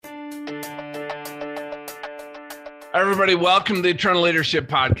Hi, everybody. Welcome to the Eternal Leadership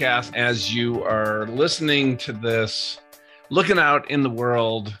Podcast. As you are listening to this, looking out in the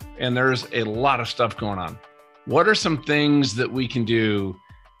world, and there's a lot of stuff going on. What are some things that we can do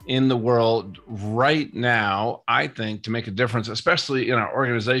in the world right now, I think, to make a difference, especially in our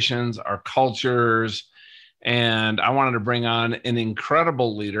organizations, our cultures? And I wanted to bring on an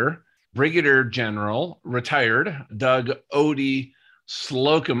incredible leader, Brigadier General, retired, Doug Odie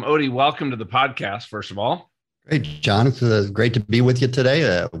Slocum. Odie, welcome to the podcast, first of all. Great, John. It's great to be with you today.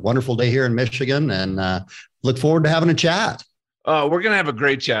 A wonderful day here in Michigan, and look forward to having a chat. We're going to have a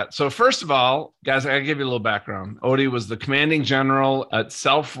great chat. So first of all, guys, I got to give you a little background. Odie was the commanding general at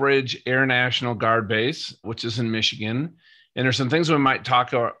Selfridge Air National Guard Base, which is in Michigan. And there's some things we might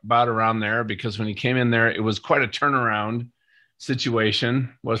talk about around there, because when he came in there, it was quite a turnaround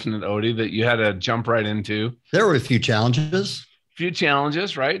situation, wasn't it, Odie, that you had to jump right into? There were a few challenges.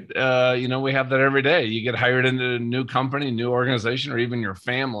 Right? We have that every day. You get hired into a new company, new organization, or even your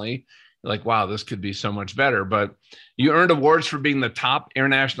family. You're like, wow, this could be so much better. But you earned awards for being the top Air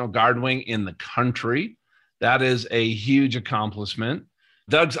National Guard wing in the country. That is a huge accomplishment.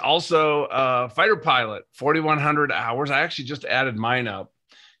 Doug's also a fighter pilot, 4,100 hours. I actually just added mine up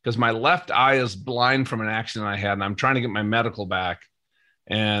because my left eye is blind from an accident I had, and I'm trying to get my medical back.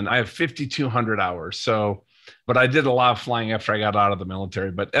 And I have 5,200 hours. But I did a lot of flying after I got out of the military.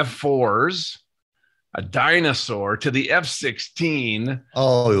 But F4s, a dinosaur to the F-16.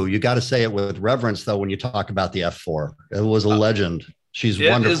 Oh, you got to say it with reverence, though, when you talk about the F4. It was a legend. She's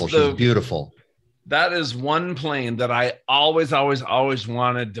wonderful. She's beautiful. That is one plane that I always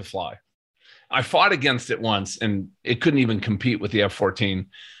wanted to fly. I fought against it once, and it couldn't even compete with the F-14,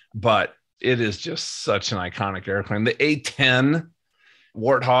 but it is just such an iconic airplane. The A-10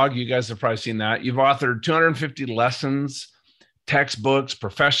 Warthog, you guys have probably seen that. You've authored 250 lessons, textbooks,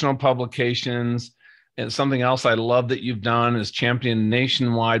 professional publications, and something else I love that you've done is champion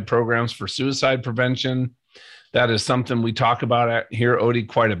nationwide programs for suicide prevention. That is something we talk about here, Odie,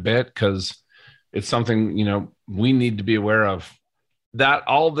 quite a bit, because it's something, we need to be aware of. That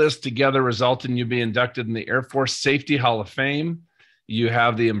all this together resulted in you being inducted in the Air Force Safety Hall of Fame. You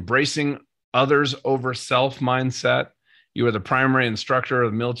have the embracing others over self mindset. You are the primary instructor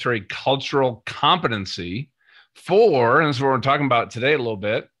of the military cultural competency for, and this is what we're talking about today a little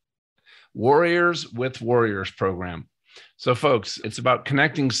bit, Warriors with Warriors program. So folks, it's about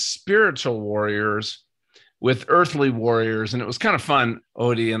connecting spiritual warriors with earthly warriors. And it was kind of fun,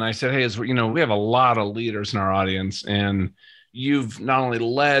 Odie. And I said, hey, we have a lot of leaders in our audience, and you've not only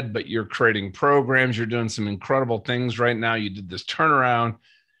led, but you're creating programs. You're doing some incredible things right now. You did this turnaround.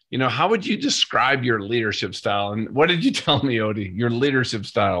 How would you describe your leadership style? And what did you tell me, Odie, your leadership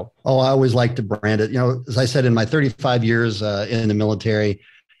style? Oh, I always like to brand it. As I said, in my 35 years in the military,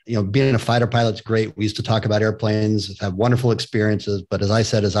 being a fighter pilot's great. We used to talk about airplanes, have wonderful experiences. But as I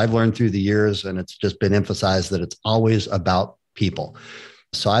said, as I've learned through the years, and it's just been emphasized that it's always about people.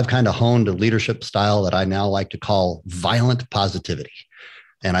 So I've kind of honed a leadership style that I now like to call violent positivity.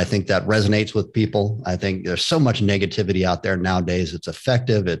 And I think that resonates with people. I think there's so much negativity out there nowadays. It's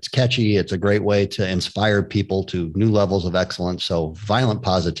effective. It's catchy. It's a great way to inspire people to new levels of excellence. So violent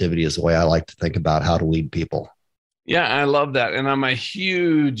positivity is the way I like to think about how to lead people. Yeah, I love that. And I'm a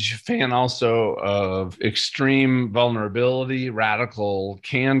huge fan also of extreme vulnerability, radical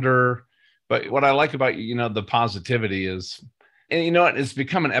candor. But what I like about, the positivity is, and it's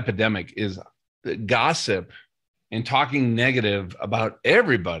become an epidemic, is gossip and talking negative about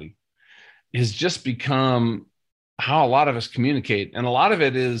everybody has just become how a lot of us communicate. And a lot of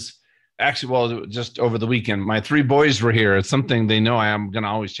it is actually, just over the weekend, my 3 boys were here. It's something they know I am going to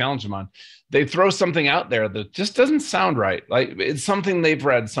always challenge them on. They throw something out there that just doesn't sound right. Like it's something they've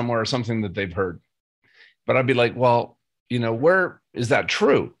read somewhere or something that they've heard. But I'd be like, well, where is that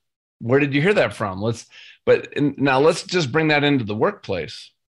true? Where did you hear that from? Now let's just bring that into the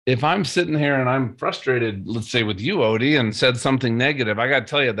workplace. If I'm sitting here and I'm frustrated, let's say with you, Odie, and said something negative, I got to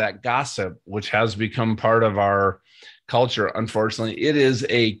tell you that gossip, which has become part of our culture, unfortunately, it is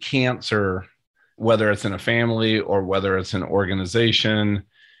a cancer, whether it's in a family or whether it's an organization.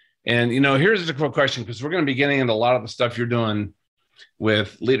 And, here's a quick question, because we're going to be getting into a lot of the stuff you're doing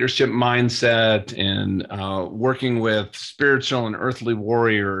with leadership mindset and working with spiritual and earthly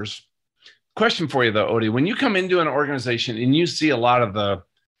warriors. Question for you, though, Odie, when you come into an organization and you see a lot of the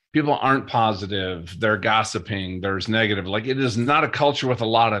people aren't positive, they're gossiping, there's negative, like it is not a culture with a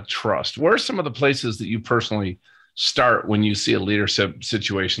lot of trust. Where are some of the places that you personally start when you see a leadership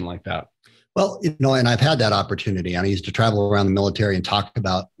situation like that? Well, and I've had that opportunity. And I used to travel around the military and talk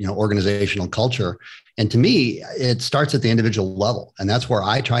about, organizational culture. And to me, it starts at the individual level. And that's where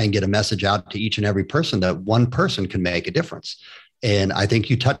I try and get a message out to each and every person that one person can make a difference. And I think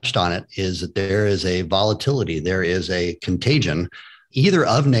you touched on it, is that there is a volatility, there is a contagion, either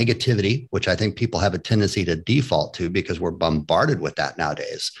of negativity, which I think people have a tendency to default to because we're bombarded with that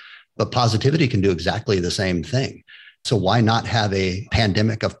nowadays. But positivity can do exactly the same thing. So why not have a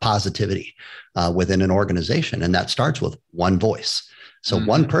pandemic of positivity within an organization? And that starts with one voice. So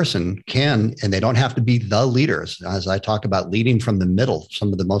one person can, and they don't have to be the leaders. As I talk about leading from the middle,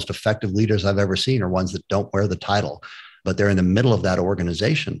 some of the most effective leaders I've ever seen are ones that don't wear the title, but they're in the middle of that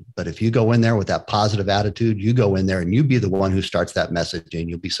organization. But if you go in there with that positive attitude, you go in there and you be the one who starts that message, and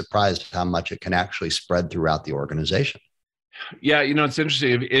you'll be surprised how much it can actually spread throughout the organization. Yeah, it's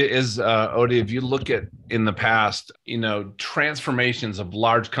interesting. It is, Odie, if you look at in the past, transformations of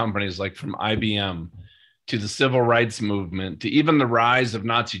large companies like from IBM to the civil rights movement to even the rise of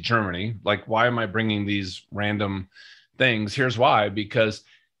Nazi Germany. Like, why am I bringing these random things? Here's why: because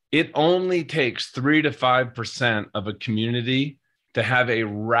it only takes 3 to 5% of a community to have a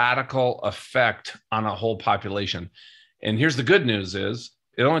radical effect on a whole population. And here's the good news: is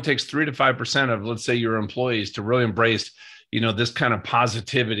it only takes 3 to 5% of, let's say, your employees to really embrace this kind of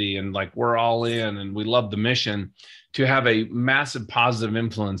positivity and like, we're all in and we love the mission, to have a massive positive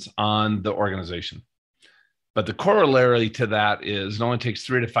influence on the organization. But the corollary to that is it only takes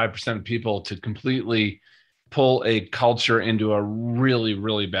 3 to 5% of people to completely pull a culture into a really,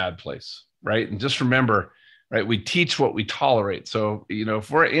 really bad place, right? And just remember, right, we teach what we tolerate. So,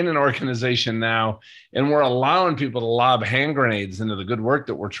 if we're in an organization now and we're allowing people to lob hand grenades into the good work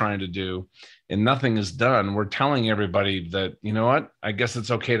that we're trying to do, and nothing is done, we're telling everybody that, what, I guess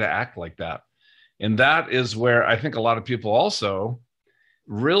it's okay to act like that. And that is where I think a lot of people also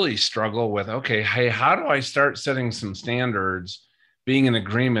really struggle with, okay, hey, how do I start setting some standards, being in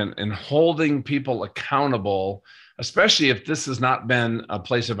agreement and holding people accountable, especially if this has not been a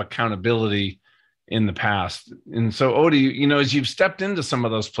place of accountability in the past. And so, Odie, as you've stepped into some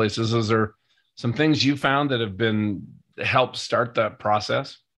of those places, is there some things you found that have been helped start that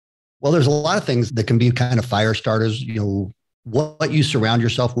process? Well, there's a lot of things that can be kind of fire starters. What you surround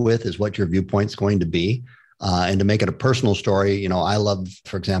yourself with is what your viewpoint's going to be. And to make it a personal story, I love,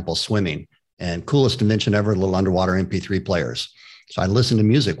 for example, swimming, and coolest invention ever, little underwater MP3 players. So I listen to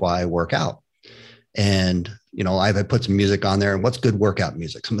music while I work out. And, I've put some music on there, and what's good workout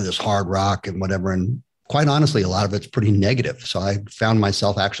music? Some of this hard rock and whatever. And quite honestly, a lot of it's pretty negative. So I found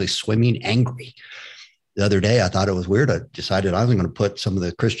myself actually swimming angry. The other day, I thought it was weird. I decided I was going to put some of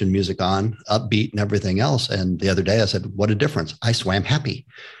the Christian music on, upbeat and everything else. And the other day I said, what a difference. I swam happy.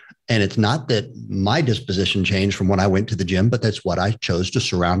 And it's not that my disposition changed from when I went to the gym, but that's what I chose to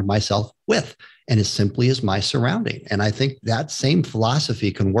surround myself with. And as simply as my surrounding. And I think that same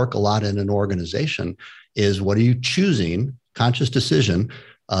philosophy can work a lot in an organization. Is what are you choosing, conscious decision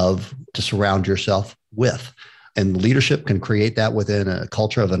of, to surround yourself with? And leadership can create that within a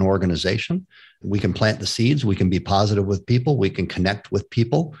culture of an organization. We can plant the seeds. We can be positive with people. We can connect with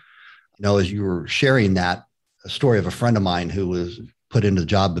people. As you were sharing that, a story of a friend of mine who was put into the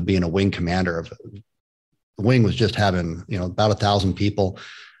job of being a wing commander. The wing was just having, about 1,000 people.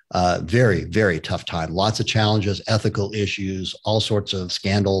 Very, very tough time. Lots of challenges, ethical issues, all sorts of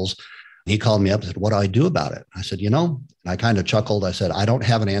scandals. He called me up and said, what do I do about it? I said, and I kind of chuckled. I said, I don't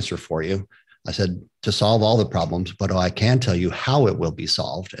have an answer for you. I said, to solve all the problems, but I can tell you how it will be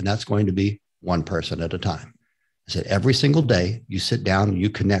solved. And that's going to be one person at a time. I said, every single day you sit down and you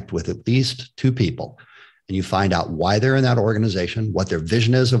connect with at least 2 people, and you find out why they're in that organization, what their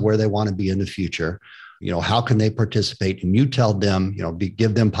vision is of where they want to be in the future. How can they participate? And you tell them,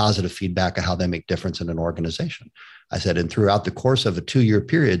 give them positive feedback of how they make difference in an organization. I said, and throughout the course of a 2-year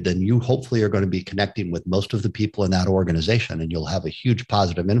period, then you hopefully are going to be connecting with most of the people in that organization, and you'll have a huge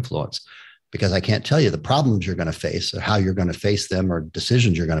positive influence, because I can't tell you the problems you're going to face or how you're going to face them or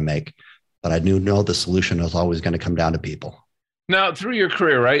decisions you're going to make. But I do know the solution is always going to come down to people. Now, through your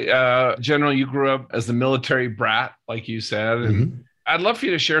career, right, General, you grew up as the military brat, like you said, and I'd love for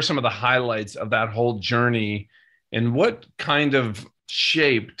you to share some of the highlights of that whole journey and what kind of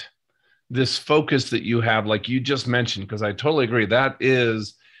shaped this focus that you have, like you just mentioned, because I totally agree. That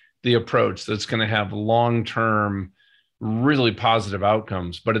is the approach that's going to have long-term, really positive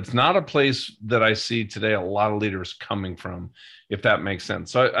outcomes. But it's not a place that I see today a lot of leaders coming from, if that makes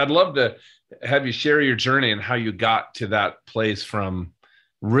sense. So I'd love to have you share your journey and how you got to that place from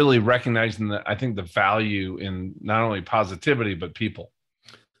really recognizing I think the value in not only positivity, but people.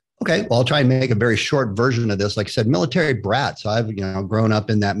 Okay, well, I'll try and make a very short version of this. Like I said, military brat. So I've grown up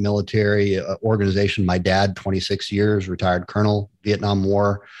in that military organization. My dad, 26 years, retired colonel, Vietnam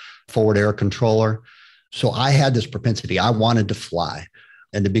War, forward air controller. So I had this propensity. I wanted to fly.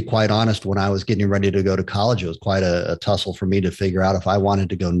 And to be quite honest, when I was getting ready to go to college, it was quite a tussle for me to figure out if I wanted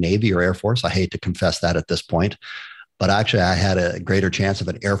to go Navy or Air Force. I hate to confess that at this point, but actually I had a greater chance of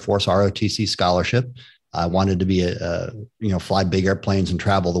an Air Force ROTC scholarship. I wanted to be fly big airplanes and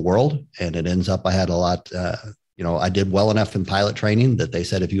travel the world. And it ends up, I had a lot, I did well enough in pilot training that they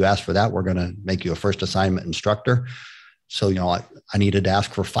said, if you ask for that, we're going to make you a first assignment instructor. So, I needed to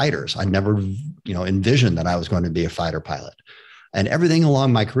ask for fighters. I never, envisioned that I was going to be a fighter pilot. And everything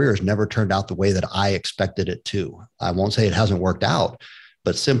along my career has never turned out the way that I expected it to. I won't say it hasn't worked out,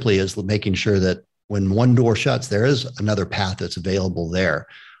 but simply is making sure that when one door shuts, there is another path that's available there.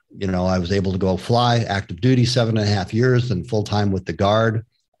 I was able to go fly active duty 7.5 years and full-time with the Guard,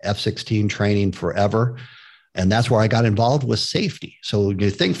 F-16 training forever. And that's where I got involved with safety. So you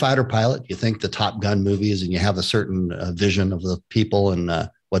think fighter pilot, you think the Top Gun movies, and you have a certain vision of the people and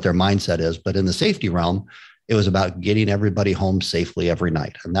what their mindset is. But in the safety realm, it was about getting everybody home safely every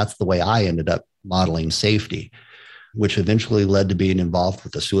night. And that's the way I ended up modeling safety, which eventually led to being involved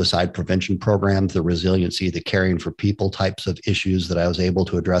with the suicide prevention programs, the resiliency, the caring for people types of issues that I was able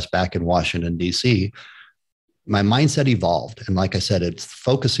to address back in Washington, D.C. My mindset evolved. And like I said, it's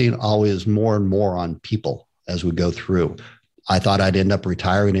focusing always more and more on people as we go through. I thought I'd end up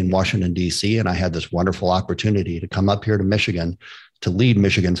retiring in Washington, D.C., and I had this wonderful opportunity to come up here to Michigan to lead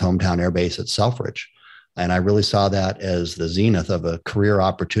Michigan's hometown air base at Selfridge. And I really saw that as the zenith of a career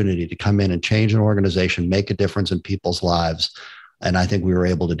opportunity to come in and change an organization, make a difference in people's lives. And I think we were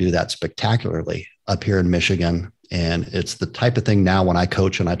able to do that spectacularly up here in Michigan. And it's the type of thing now when I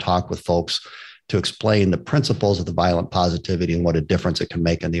coach and I talk with folks to explain the principles of the violent positivity and what a difference it can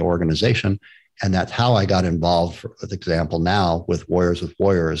make in the organization. And that's how I got involved, for example, now with Warriors with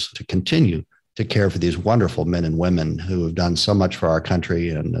Warriors, to continue to care for these wonderful men and women who have done so much for our country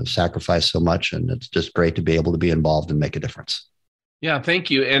and have sacrificed so much. And it's just great to be able to be involved and make a difference. Yeah, thank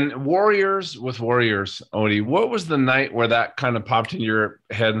you. And Warriors with Warriors, Odie, what was the night where that kind of popped in your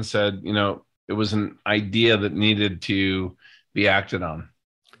head and said, it was an idea that needed to be acted on?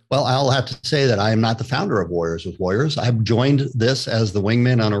 Well, I'll have to say that I am not the founder of Warriors with Warriors. I've joined this as the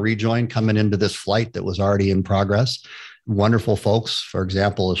wingman on a rejoin coming into this flight that was already in progress. Wonderful folks, for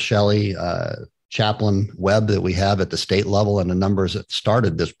example, Shelley, Chaplain Webb that we have at the state level, and the numbers that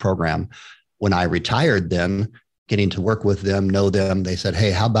started this program. When I retired then, getting to work with them, know them, they said,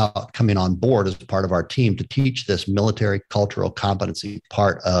 hey, how about coming on board as part of our team to teach this military cultural competency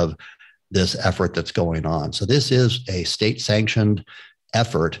part of this effort that's going on. So this is a state-sanctioned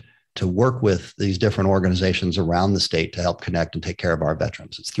effort to work with these different organizations around the state to help connect and take care of our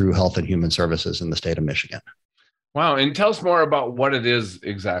veterans. It's through Health and Human Services in the state of Michigan. Wow. And tell us more about what it is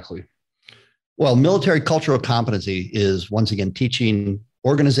exactly. Well, military cultural competency is, once again, teaching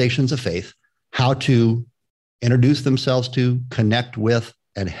organizations of faith how to introduce themselves to, connect with,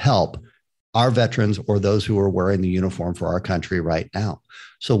 and help our veterans or those who are wearing the uniform for our country right now.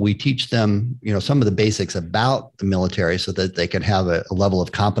 So we teach them, some of the basics about the military so that they can have a level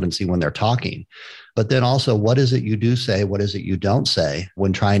of competency when they're talking. But then also, what is it you do say? What is it you don't say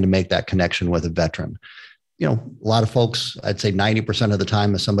when trying to make that connection with a veteran? A lot of folks, I'd say 90% of the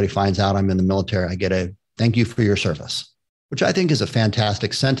time, if somebody finds out I'm in the military, I get a thank you for your service, which I think is a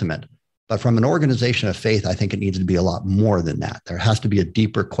fantastic sentiment. But from an organization of faith, I think it needs to be a lot more than that. There has to be a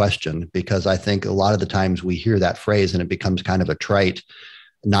deeper question, because I think a lot of the times we hear that phrase and it becomes kind of a trite,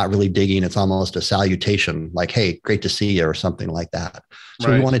 not really digging. It's almost a salutation like, hey, great to see you, or something like that. So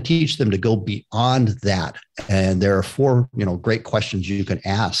right. We want to teach them to go beyond that. And there are 4, great questions you can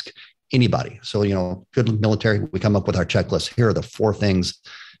ask anybody. So, good military, we come up with our checklist. Here are the 4 things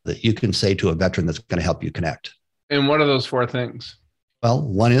that you can say to a veteran that's going to help you connect. And what are those 4 things? Well,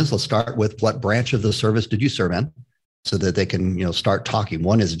 one is, let's start with what branch of the service did you serve in, so that they can, start talking.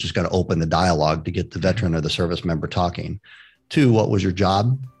 One is just going to open the dialogue to get the veteran or the service member talking. 2, what was your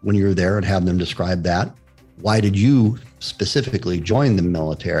job when you were there, and have them describe that. Why did you specifically join the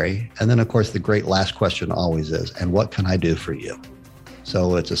military? And then, of course, the great last question always is, and what can I do for you?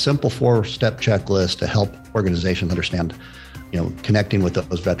 So it's a simple 4-step checklist to help organizations understand, connecting with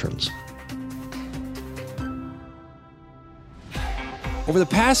those veterans. Over the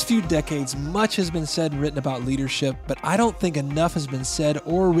past few decades, much has been said and written about leadership, but I don't think enough has been said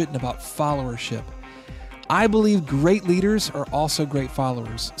or written about followership. I believe great leaders are also great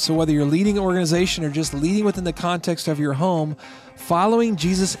followers. So whether you're leading an organization or just leading within the context of your home, following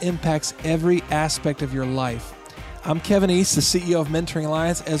Jesus impacts every aspect of your life. I'm Kevin East, the CEO of Mentoring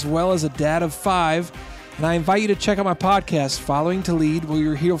Alliance, as well as a dad of 5. And I invite you to check out my podcast, Following to Lead, where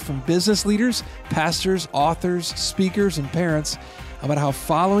you'll hear from business leaders, pastors, authors, speakers, and parents about how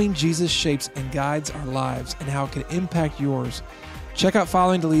following Jesus shapes and guides our lives and how it can impact yours. Check out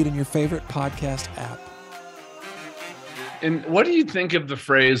Following to Lead in your favorite podcast app. And what do you think of the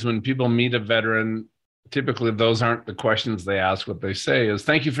phrase when people meet a veteran? Typically, those aren't the questions they ask. What they say is,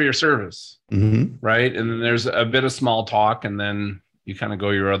 thank you for your service, right? And then there's a bit of small talk, and then you kind of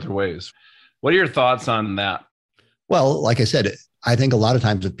go your other ways. What are your thoughts on that? Well, like I said, I think a lot of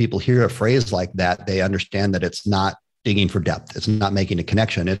times if people hear a phrase like that, they understand that it's not digging for depth. It's not making a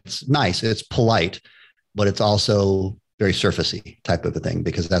connection. It's nice. It's polite, but it's also very surfacey type of a thing,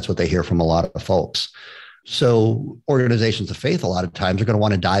 because that's what they hear from a lot of folks. So organizations of faith, a lot of times, are going to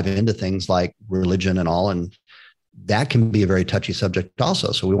want to dive into things like religion and all, and that can be a very touchy subject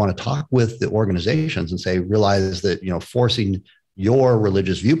also. So we want to talk with the organizations and say, realize that, forcing your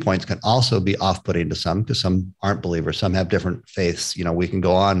religious viewpoints can also be off-putting to some, because some aren't believers, some have different faiths. We can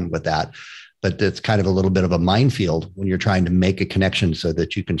go on with that, but it's kind of a little bit of a minefield when you're trying to make a connection so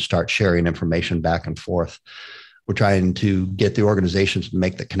that you can start sharing information back and forth. We're trying to get the organizations to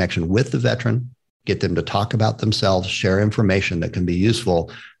make the connection with the veteran, get them to talk about themselves, share information that can be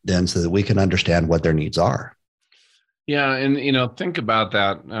useful then, so that we can understand what their needs are. Yeah. And, think about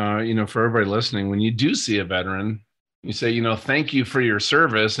that, for everybody listening, when you do see a veteran, you say, thank you for your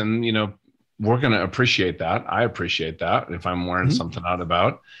service. And, we're going to appreciate that. I appreciate that if I'm wearing something out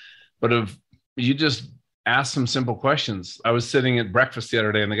about. But if you just ask some simple questions. I was sitting at breakfast the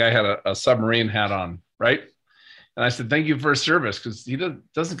other day and the guy had a submarine hat on, right? And I said, thank you for his service, because he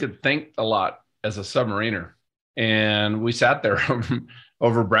doesn't get thanked a lot as a submariner. And we sat there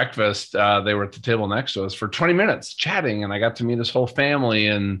over breakfast. They were at the table next to us for 20 minutes chatting. And I got to meet his whole family.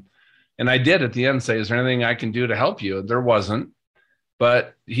 And I did at the end say, is there anything I can do to help you? There wasn't,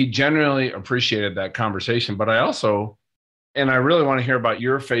 but he genuinely appreciated that conversation. But I really want to hear about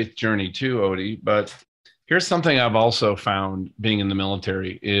your faith journey too, Odie. But here's something I've also found being in the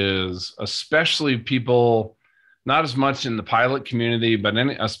military is, especially people, not as much in the pilot community, but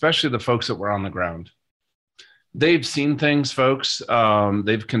especially the folks that were on the ground. They've seen things, folks.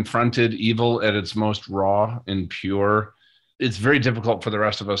 They've confronted evil at its most raw and pure. It's very difficult for the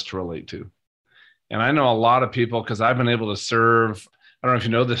rest of us to relate to. And I know a lot of people, because I've been able to serve, I don't know if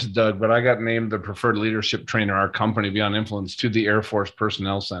you know this, Doug, but I got named the preferred leadership trainer, our company, Beyond Influence, to the Air Force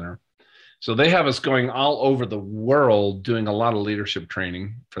Personnel Center. So they have us going all over the world doing a lot of leadership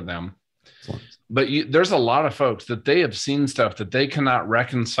training for them. But there's a lot of folks that they have seen stuff that they cannot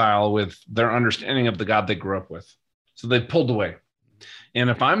reconcile with their understanding of the God they grew up with. So they've pulled away. And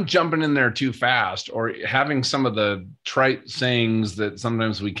if I'm jumping in there too fast, or having some of the trite sayings that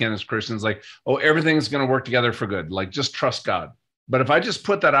sometimes we can as Christians, like, oh, everything's going to work together for good, like just trust God. But if I just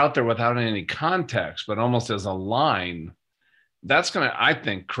put that out there without any context, but almost as a line, that's going to, I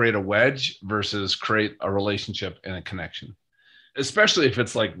think, create a wedge versus create a relationship and a connection, especially if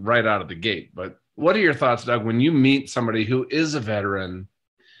it's like right out of the gate. But what are your thoughts, Doug, when you meet somebody who is a veteran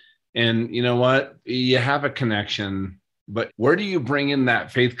and you know what, you have a connection, but where do you bring in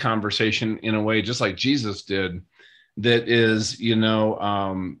that faith conversation in a way, just like Jesus did, that is,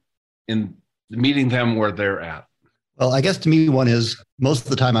 in meeting them where they're at? Well, I guess to me, one is, most of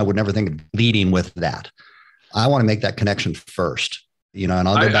the time I would never think of leading with that. I want to make that connection first, and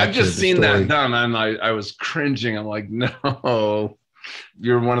I'll go back I've just to seen story. that done. I was cringing. I'm like, no,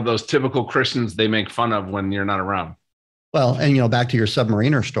 you're one of those typical Christians they make fun of when you're not around. Well, and back to your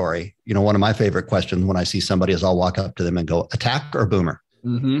submariner story, one of my favorite questions when I see somebody is I'll walk up to them and go, attack or boomer?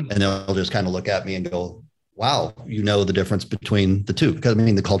 And they'll just kind of look at me and go, wow, the difference between the two. Because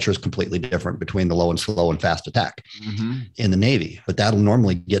the culture is completely different between the low and slow and fast attack in the Navy, but that'll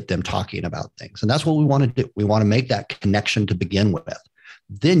normally get them talking about things. And that's what we want to do. We want to make that connection to begin with.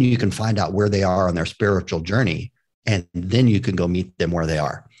 Then you can find out where they are on their spiritual journey, and then you can go meet them where they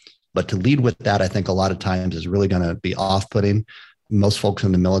are. But to lead with that, I think a lot of times is really going to be off-putting. Most folks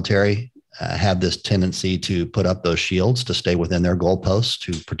in the military have this tendency to put up those shields to stay within their goalposts,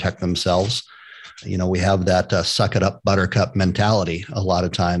 to protect themselves. We have that suck it up buttercup mentality a lot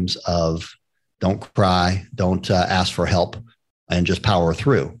of times of don't cry, don't ask for help, and just power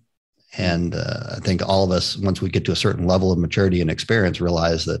through. And I think all of us, once we get to a certain level of maturity and experience,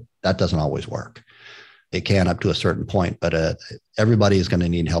 realize that that doesn't always work. It can up to a certain point, but everybody is going to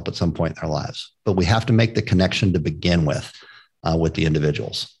need help at some point in their lives. But we have to make the connection to begin with the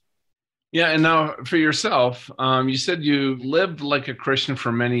individuals. Yeah. And now for yourself, you said you lived like a Christian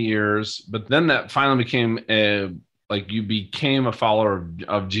for many years, but then that finally became you became a follower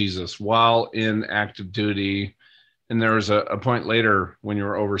of Jesus while in active duty. And there was a point later when you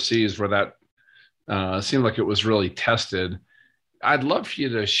were overseas where that seemed like it was really tested. I'd love for you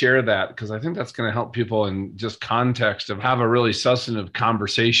to share that, because I think that's going to help people in just context of have a really substantive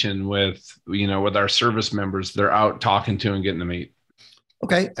conversation with our service members they're out talking to and getting to meet.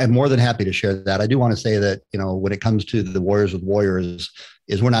 Okay. I'm more than happy to share that. I do want to say that, when it comes to the Warriors with Warriors,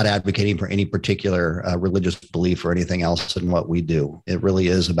 is we're not advocating for any particular religious belief or anything else in what we do. It really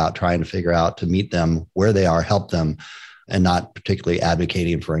is about trying to figure out to meet them where they are, help them, and not particularly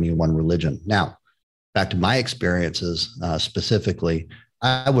advocating for any one religion. Now, back to my experiences specifically,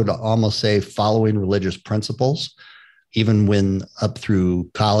 I would almost say following religious principles, even when up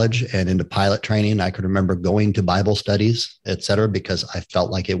through college and into pilot training, I could remember going to Bible studies, et cetera, because I felt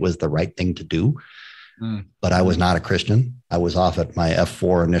like it was the right thing to do. But I was not a Christian. I was off at my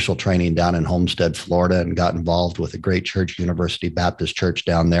F4 initial training down in Homestead, Florida, and got involved with a great church, University Baptist Church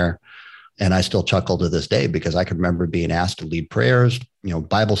down there. And I still chuckle to this day because I could remember being asked to lead prayers,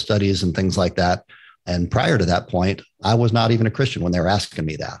 Bible studies and things like that. And prior to that point, I was not even a Christian when they were asking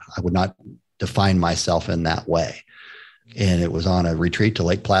me that. I would not define myself in that way. And it was on a retreat to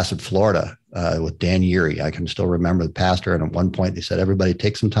Lake Placid, Florida, with Dan Ury. I can still remember the pastor. And at one point they said, everybody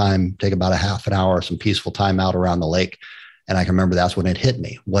take some time, take about a half an hour, some peaceful time out around the lake. And I can remember that's when it hit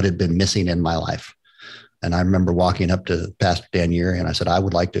me, what had been missing in my life. And I remember walking up to Pastor Dan Ury and I said, I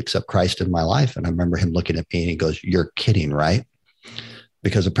would like to accept Christ in my life. And I remember him looking at me and he goes, you're kidding, right?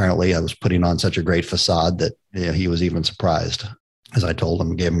 Because apparently I was putting on such a great facade that he was even surprised. As I told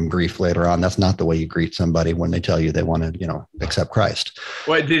him, gave him grief later on. That's not the way you greet somebody when they tell you they want to, accept Christ.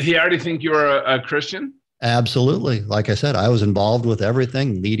 Wait, did he already think you were a Christian? Absolutely. Like I said, I was involved with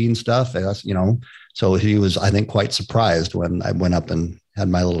everything, leading stuff, so he was, I think, quite surprised when I went up and had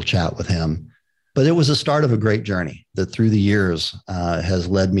my little chat with him. But it was the start of a great journey that through the years has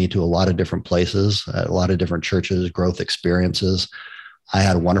led me to a lot of different places, a lot of different churches, growth experiences. I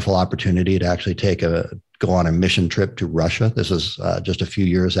had a wonderful opportunity to actually go on a mission trip to Russia. This was just a few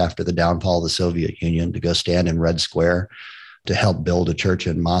years after the downfall of the Soviet Union, to go stand in Red Square to help build a church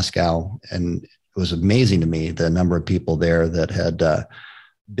in Moscow. And it was amazing to me, the number of people there that had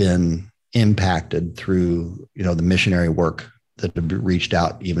been impacted through, the missionary work that had reached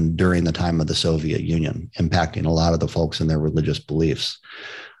out even during the time of the Soviet Union, impacting a lot of the folks in their religious beliefs.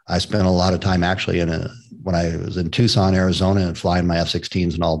 I spent a lot of time actually when I was in Tucson, Arizona, and flying my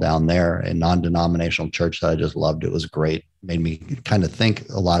F-16s and all down there, a non-denominational church that I just loved. It was great. Made me kind of think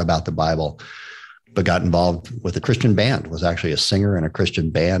a lot about the Bible, but got involved with a Christian band, was actually a singer in a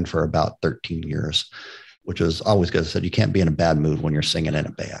Christian band for about 13 years, which was always good. I said, you can't be in a bad mood when you're singing in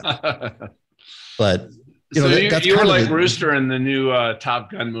a band. But so you were like Rooster in the new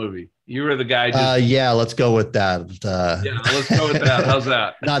Top Gun movie. You were the guy. Yeah, let's go with that. Let's go with that. How's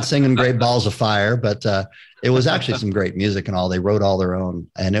that? Not singing Great Balls of Fire, but it was actually some great music and all. They wrote all their own,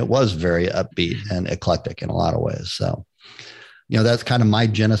 and it was very upbeat and eclectic in a lot of ways. So, that's kind of my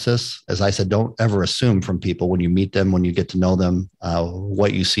genesis. As I said, don't ever assume from people when you meet them, when you get to know them,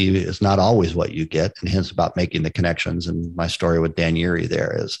 what you see is not always what you get. And hence about making the connections. And my story with Dan Ury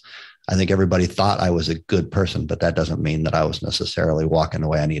there is, I think everybody thought I was a good person, but that doesn't mean that I was necessarily walking the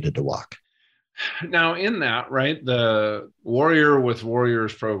way I needed to walk. Now, in that, right, the Warrior with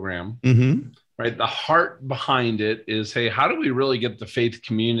Warriors program, right, the heart behind it is, hey, how do we really get the faith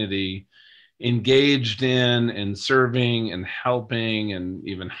community engaged in and serving and helping and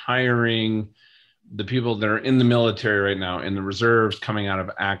even hiring the people that are in the military right now, in the reserves, coming out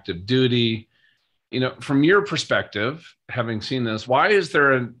of active duty? From your perspective, having seen this, why is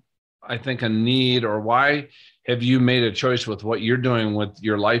there I think a need, or why have you made a choice with what you're doing with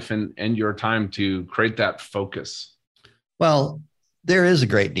your life and your time to create that focus? Well, there is a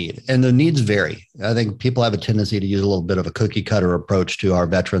great need, and the needs vary. I think people have a tendency to use a little bit of a cookie cutter approach to our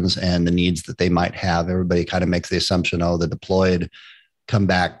veterans and the needs that they might have. Everybody kind of makes the assumption, the deployed come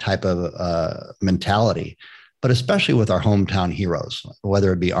back type of mentality. But especially with our hometown heroes,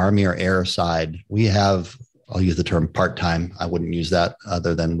 whether it be Army or Air side, we have, I'll use the term part-time. I wouldn't use that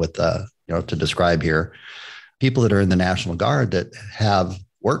other than with, to describe here, people that are in the National Guard that have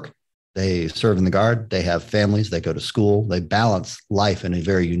work. They serve in the Guard. They have families. They go to school. They balance life in a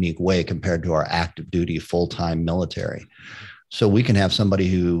very unique way compared to our active duty, full-time military. So we can have somebody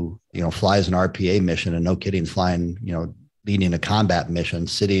who, flies an RPA mission, and no kidding, flying, leading a combat mission,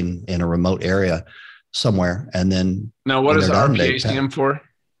 sitting in a remote area somewhere. And then now, what does RPA stand for?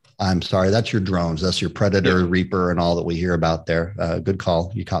 I'm sorry, that's your drones. That's your Predator, Reaper, and all that we hear about there. Good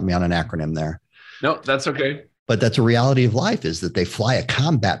call. You caught me on an acronym there. No, that's okay. But that's a reality of life, is that they fly a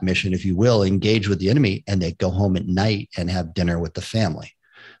combat mission, if you will, engage with the enemy, and they go home at night and have dinner with the family.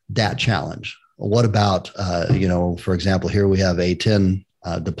 That challenge. What about, for example, here we have A-10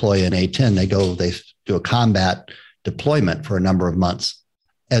 deploy in A-10. They do a combat deployment for a number of months,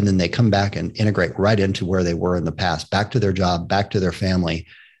 and then they come back and integrate right into where they were in the past, back to their job, back to their family.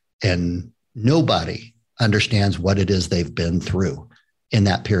 And nobody understands what it is they've been through in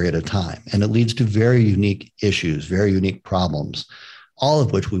that period of time. And it leads to very unique issues, very unique problems, all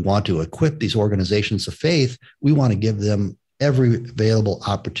of which we want to equip these organizations of faith. We want to give them every available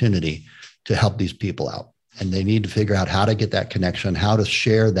opportunity to help these people out. And they need to figure out how to get that connection, how to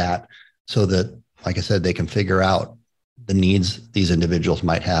share that so that, like I said, they can figure out the needs these individuals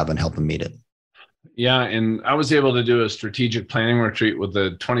might have and help them meet it. Yeah. And I was able to do a strategic planning retreat with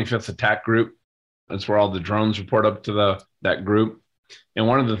the 25th Attack Group. That's where all the drones report up to that group. And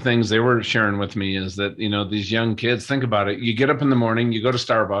one of the things they were sharing with me is that, these young kids, think about it. You get up in the morning, you go to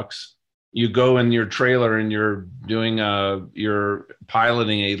Starbucks, you go in your trailer and you're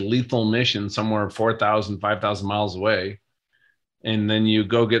piloting a lethal mission somewhere 4,000, 5,000 miles away. And then you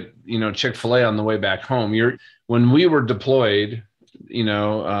go get, Chick-fil-A on the way back home. When we were deployed,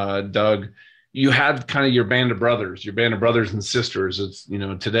 Doug, you had kind of your band of brothers and sisters. It's,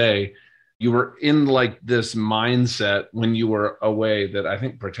 today you were in like this mindset when you were away that I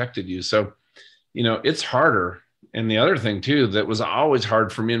think protected you. So, it's harder. And the other thing too, that was always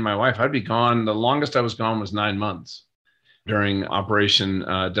hard for me and my wife, I'd be gone. The longest I was gone was 9 months during Operation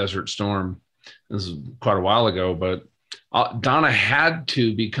Desert Storm. This is quite a while ago, but Donna had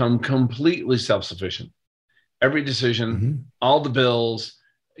to become completely self-sufficient. Every decision, all the bills,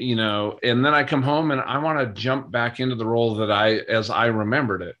 and then I come home and I want to jump back into the role as I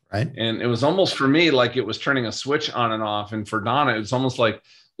remembered it. Right. And it was almost for me, like it was turning a switch on and off. And for Donna, it was almost like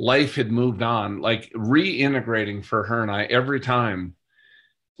life had moved on, like reintegrating for her and I every time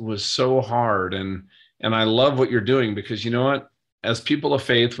was so hard. And I love what you're doing because you know what, as people of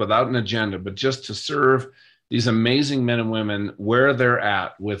faith without an agenda, but just to serve these amazing men and women where they're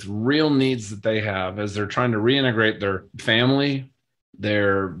at with real needs that they have as they're trying to reintegrate their family,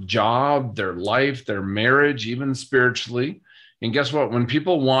 their job, their life, their marriage, even spiritually. And guess what? When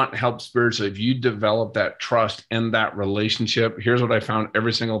people want help spiritually, if you develop that trust and that relationship, here's what I found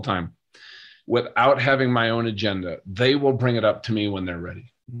every single time. Without having my own agenda, they will bring it up to me when they're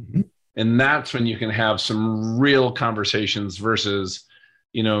ready. Mm-hmm. And that's when you can have some real conversations versus,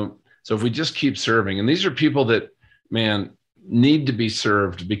 so if we just keep serving, and these are people that, man, need to be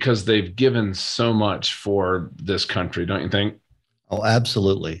served because they've given so much for this country, don't you think? Oh,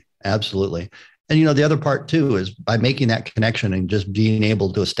 absolutely. Absolutely. And, the other part too, is by making that connection and just being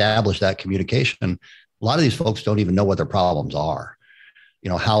able to establish that communication, a lot of these folks don't even know what their problems are,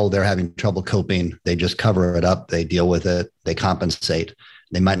 how they're having trouble coping. They just cover it up. They deal with it. They compensate.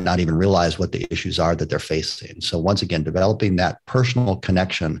 They might not even realize what the issues are that they're facing. So once again, developing that personal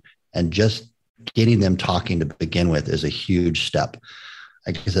connection and just getting them talking to begin with is a huge step.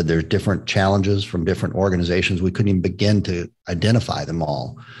 Like I said, there's different challenges from different organizations. We couldn't even begin to identify them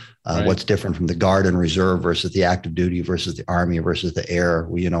all. Right. What's different from the Guard and Reserve versus the active duty versus the Army versus the Air?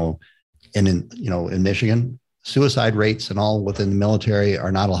 In Michigan, suicide rates and all within the military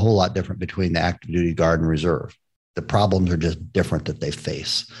are not a whole lot different between the active duty, Guard, and Reserve. The problems are just different that they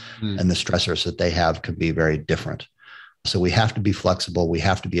face, and the stressors that they have can be very different. So we have to be flexible. We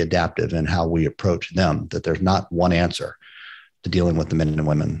have to be adaptive in how we approach them, that there's not one answer to dealing with the men and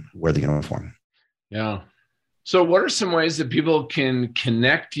women who wear the uniform. Yeah. So what are some ways that people can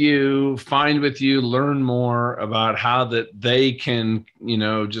connect you, find with you, learn more about how that they can,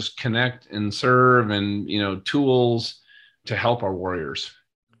 just connect and serve and, tools to help our warriors?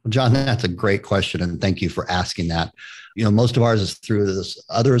 Well, John, that's a great question. And thank you for asking that. Most of ours is through this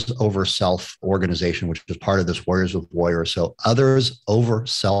Others Over Self organization, which is part of this Warriors with Warriors. So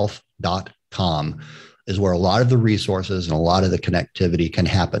othersoverself.com is where a lot of the resources and a lot of the connectivity can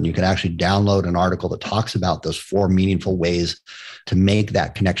happen. You can actually download an article that talks about those 4 meaningful ways to make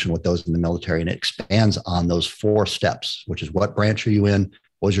that connection with those in the military. And it expands on those 4 steps, which is what branch are you in?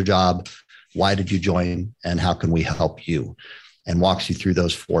 What was your job? Why did you join? And how can we help you? And walks you through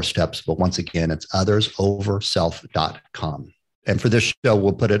those 4 steps. But once again, it's othersoverself.com. And for this show,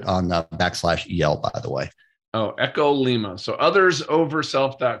 we'll put it on /EL, by the way. Oh, Echo Lima. So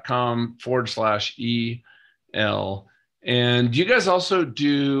othersoverself.com/EL. And do you guys also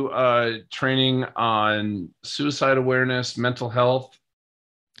do training on suicide awareness, mental health?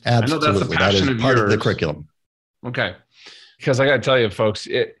 Absolutely. I know that's a passion that is of part yours. of the curriculum. Okay. Because I got to tell you, folks,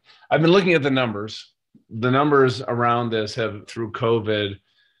 I've been looking at the numbers. The numbers around this have, through COVID,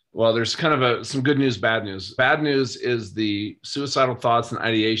 well, there's kind of some good news, bad news. Bad news is the suicidal thoughts and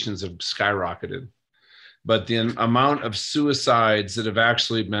ideations have skyrocketed. But the amount of suicides that have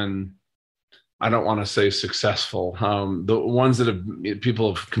actually been I don't want to say successful. The ones that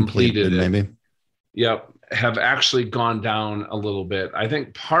people have completed it, maybe. Yep, have actually gone down a little bit. I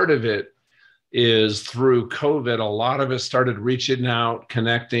think part of it is through COVID, a lot of it started reaching out,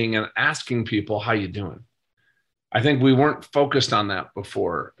 connecting, and asking people, how you doing? I think we weren't focused on that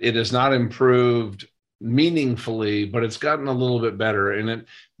before. It has not improved meaningfully, but it's gotten a little bit better. And it,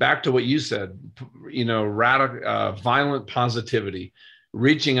 back to what you said, radical, violent positivity,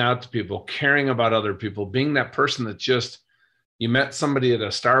 reaching out to people, caring about other people, being that person that just, you met somebody at a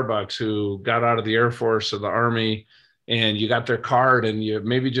Starbucks who got out of the Air Force or the Army, and you got their card, and you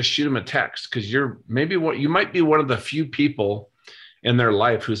maybe just shoot them a text, because you might be one of the few people in their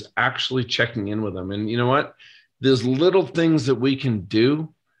life who's actually checking in with them. And you know what? There's little things that we can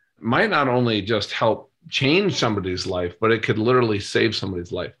do might not only just help change somebody's life, but it could literally save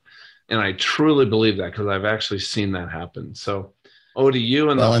somebody's life. And I truly believe that, because I've actually seen that happen. So, to you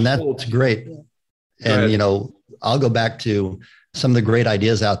and that's great. And I'll go back to some of the great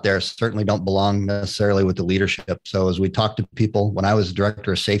ideas out there certainly don't belong necessarily with the leadership. So as we talk to people, when I was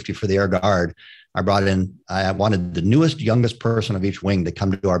director of safety for the Air Guard, I wanted the newest, youngest person of each wing to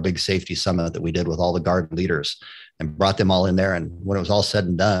come to our big safety summit that we did with all the Guard leaders, and brought them all in there. And when it was all said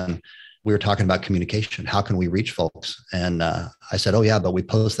and done, we were talking about communication. How can we reach folks? And I said, oh yeah, but we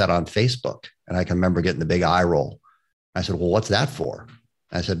post that on Facebook. And I can remember getting the big eye roll. I said, well, what's that for?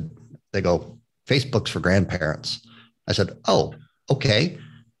 I said, they go, Facebook's for grandparents. I said, oh, okay.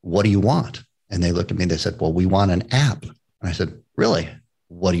 What do you want? And they looked at me and they said, well, we want an app. And I said, really?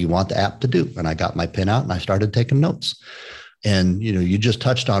 What do you want the app to do? And I got my pen out and I started taking notes. And, you just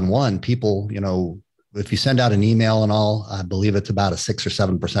touched on one. People, if you send out an email and all, I believe it's about a 6 or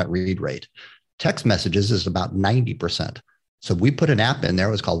 7% read rate. Text messages is about 90%. So we put an app in there.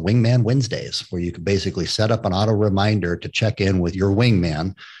 It was called Wingman Wednesdays, where you could basically set up an auto reminder to check in with your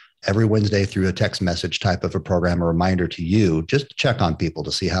wingman every Wednesday through a text message type of a program, a reminder to you, just to check on people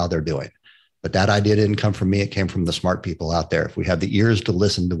to see how they're doing. But that idea didn't come from me. It came from the smart people out there. If we have the ears to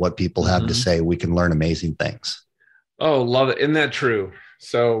listen to what people have to say, we can learn amazing things. Oh, love it. Isn't that true?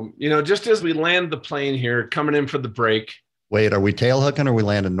 So, just as we land the plane here, coming in for the break. Wait, are we tail hooking or are we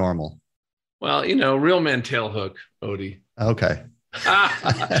landing normal? Well, real men tail hook, Odie. Okay.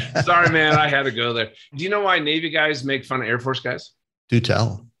 Sorry, man. I had to go there. Do you know why Navy guys make fun of Air Force guys? Do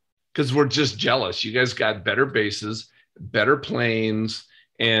tell. Because we're just jealous. You guys got better bases, better planes.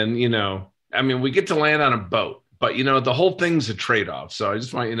 And, we get to land on a boat, but, the whole thing's a trade-off. So I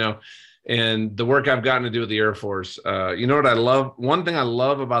just want and the work I've gotten to do with the Air Force, what I love? One thing I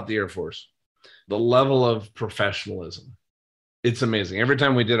love about the Air Force, the level of professionalism. It's amazing. Every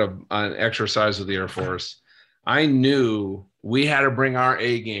time we did an exercise with the Air Force, I knew we had to bring our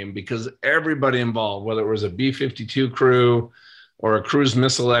A game, because everybody involved, whether it was a B-52 crew or a cruise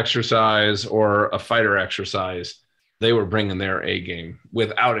missile exercise or a fighter exercise, they were bringing their A game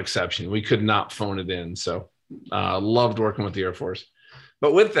without exception. We could not phone it in. So loved working with the Air Force.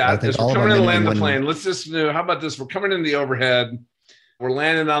 But with that, as we're coming in to land the plane, let's just how about this? We're coming in the overhead. We're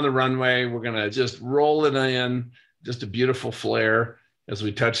landing on the runway. We're going to just roll it in, just a beautiful flare as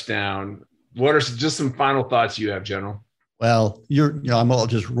we touch down. What are just some final thoughts you have, General? Well, I'll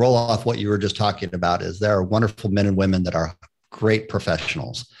just roll off what you were just talking about. Is there are wonderful men and women that are great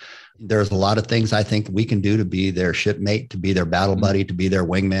professionals. There's a lot of things I think we can do to be their shipmate, to be their battle buddy, to be their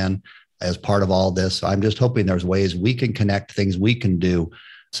wingman as part of all this. So I'm just hoping there's ways we can connect, things we can do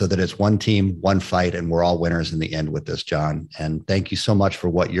so that it's one team, one fight, and we're all winners in the end with this, John. And thank you so much for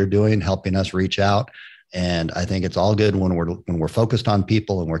what you're doing, helping us reach out. And I think it's all good when we're focused on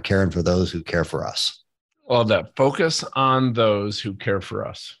people and we're caring for those who care for us. Well, that focus on those who care for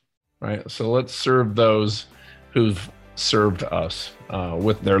us, right? So let's serve those who've served us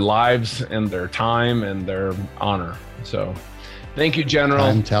with their lives and their time and their honor. So thank you, General.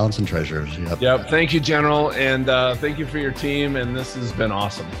 Time, talents, and treasures. Yep. Thank you, General. And thank you for your team. And this has been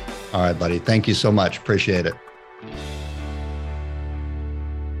awesome. All right, buddy. Thank you so much. Appreciate it.